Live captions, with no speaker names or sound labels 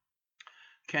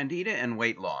Candida and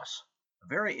weight loss, a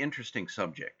very interesting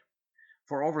subject.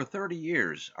 For over 30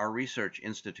 years, our research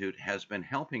institute has been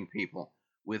helping people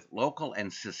with local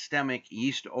and systemic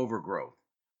yeast overgrowth,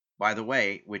 by the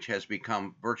way, which has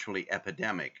become virtually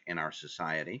epidemic in our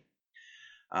society.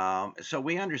 So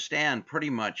we understand pretty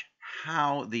much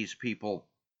how these people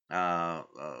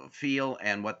feel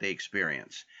and what they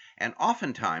experience. And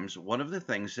oftentimes, one of the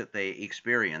things that they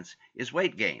experience is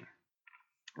weight gain.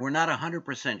 We're not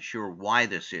 100% sure why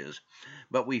this is,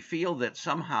 but we feel that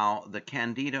somehow the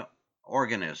Candida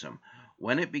organism,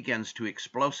 when it begins to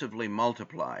explosively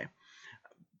multiply,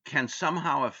 can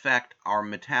somehow affect our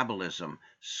metabolism,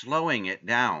 slowing it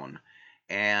down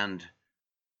and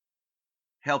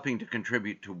helping to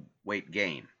contribute to weight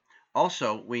gain.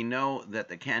 Also, we know that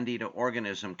the Candida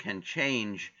organism can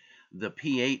change the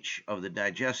pH of the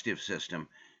digestive system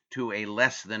to a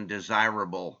less than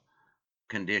desirable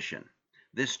condition.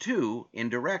 This too,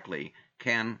 indirectly,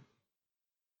 can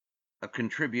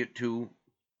contribute to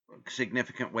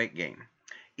significant weight gain.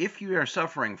 If you are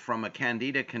suffering from a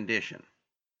Candida condition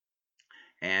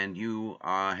and you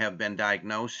have been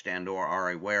diagnosed and or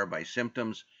are aware by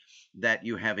symptoms that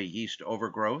you have a yeast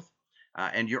overgrowth,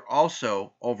 and you're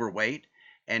also overweight,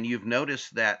 and you've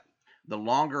noticed that the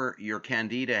longer your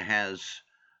Candida has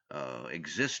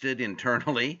existed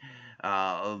internally,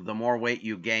 the more weight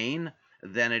you gain,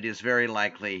 then it is very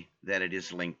likely that it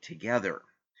is linked together.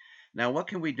 Now, what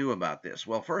can we do about this?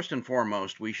 Well, first and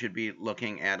foremost, we should be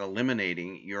looking at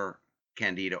eliminating your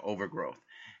Candida overgrowth.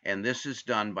 And this is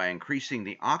done by increasing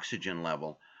the oxygen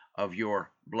level of your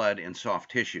blood and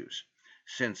soft tissues.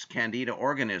 Since Candida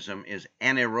organism is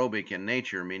anaerobic in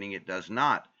nature, meaning it does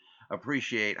not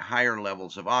appreciate higher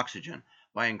levels of oxygen,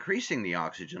 by increasing the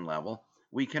oxygen level,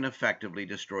 we can effectively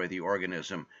destroy the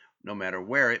organism no matter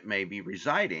where it may be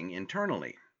residing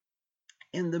internally.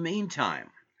 In the meantime,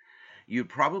 you'd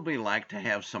probably like to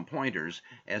have some pointers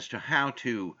as to how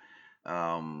to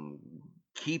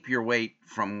keep your weight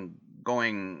from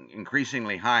going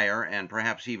increasingly higher and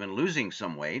perhaps even losing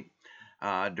some weight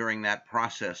during that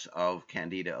process of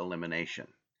Candida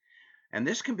elimination. And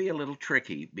this can be a little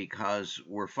tricky because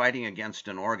we're fighting against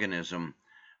an organism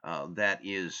that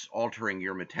is altering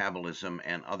your metabolism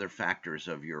and other factors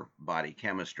of your body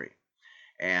chemistry.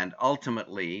 And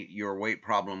ultimately, your weight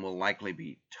problem will likely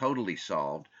be totally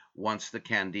solved once the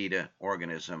Candida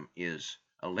organism is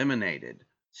eliminated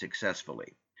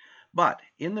successfully. But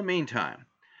in the meantime,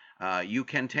 you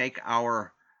can take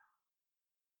our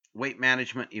weight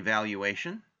management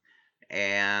evaluation,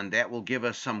 and that will give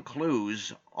us some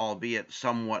clues, albeit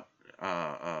somewhat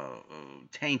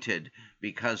tainted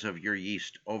because of your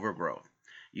yeast overgrowth.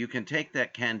 You can take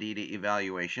that Candida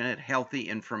evaluation at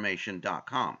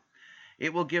healthyinformation.com.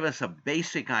 It will give us a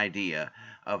basic idea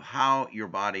of how your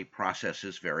body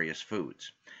processes various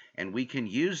foods. And we can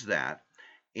use that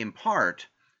in part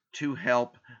to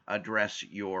help address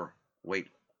your weight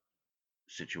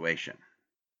situation.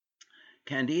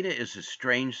 Candida is a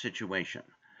strange situation.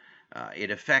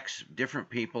 It affects different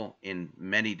people in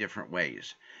many different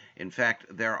ways. In fact,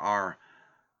 there are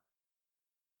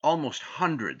almost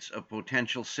hundreds of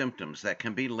potential symptoms that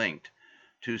can be linked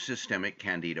to systemic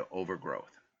Candida overgrowth.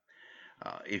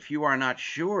 If you are not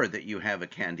sure that you have a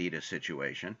Candida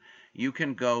situation, you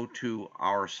can go to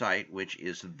our site, which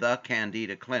is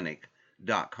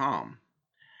thecandidaclinic.com,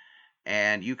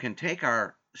 and you can take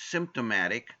our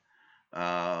symptomatic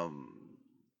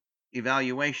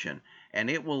evaluation, and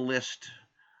it will list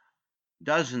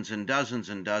dozens and dozens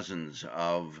and dozens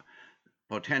of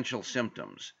potential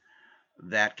symptoms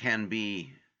that can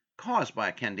be caused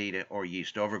by Candida or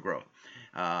yeast overgrowth.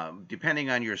 Depending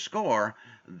on your score,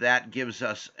 that gives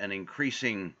us an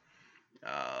increasing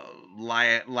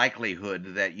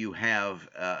likelihood that you have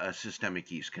a systemic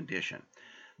yeast condition.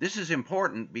 This is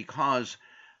important because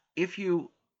if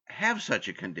you have such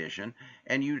a condition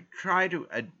and you try to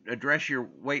address your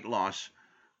weight loss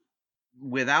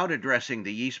without addressing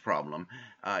the yeast problem,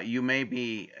 you may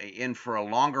be in for a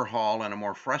longer haul and a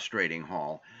more frustrating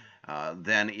haul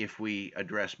than if we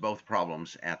address both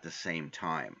problems at the same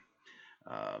time.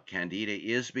 Candida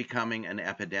is becoming an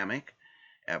epidemic,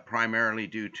 primarily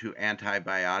due to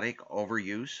antibiotic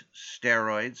overuse,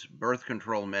 steroids, birth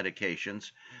control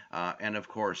medications, and of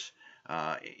course,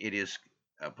 it is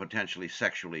potentially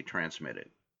sexually transmitted.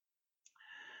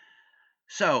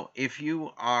 So, if you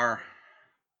are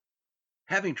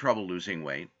having trouble losing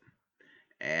weight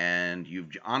and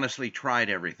you've honestly tried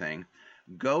everything,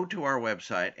 go to our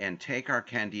website and take our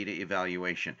Candida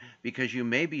evaluation, because you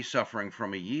may be suffering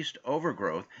from a yeast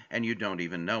overgrowth and you don't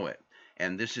even know it.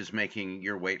 And this is making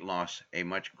your weight loss a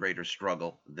much greater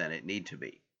struggle than it need to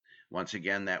be. Once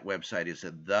again, that website is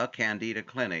at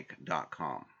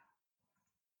thecandidaclinic.com.